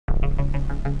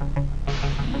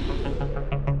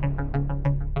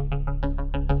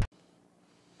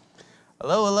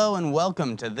Hello, hello, and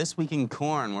welcome to This Week in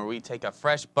Corn, where we take a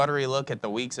fresh, buttery look at the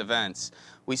week's events.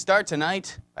 We start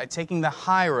tonight by taking the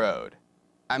high road.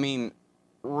 I mean,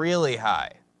 really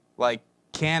high. Like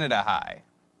Canada high.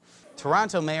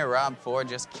 Toronto Mayor Rob Ford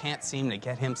just can't seem to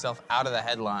get himself out of the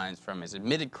headlines, from his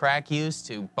admitted crack use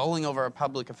to bowling over a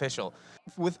public official.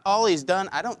 With all he's done,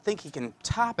 I don't think he can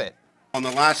top it. And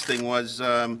the last thing was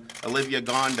Olivia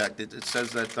Gondak. It says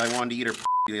that I wanted to eat her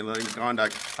Olivia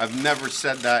Gondak. I've never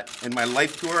said that in my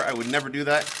life to her. I would never do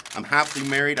that. I'm happily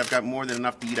married. I've got more than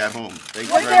enough to eat at home. Thank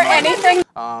you very much. Was there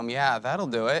anything? Yeah, that'll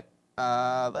do it.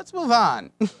 Let's move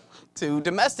on to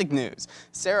domestic news.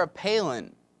 Sarah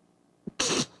Palin.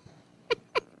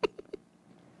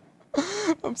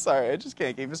 I'm sorry, I just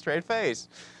can't keep a straight face.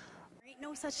 There ain't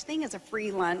no such thing as a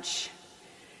free lunch.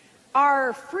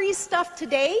 Our free stuff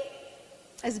today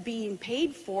is being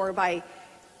paid for by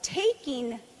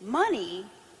taking money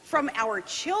from our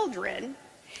children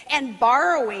and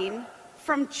borrowing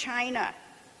from China.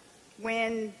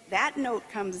 When that note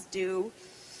comes due,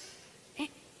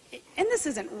 and this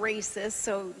isn't racist,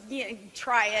 so yeah,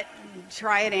 try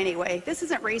it anyway. This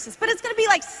isn't racist, but it's going to be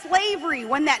like slavery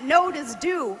when that note is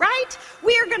due, right?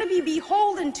 We are going to be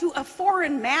beholden to a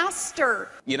foreign master.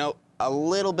 You know, a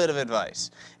little bit of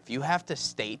advice. If you have to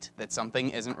state that something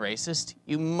isn't racist,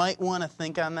 you might want to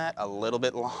think on that a little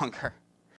bit longer.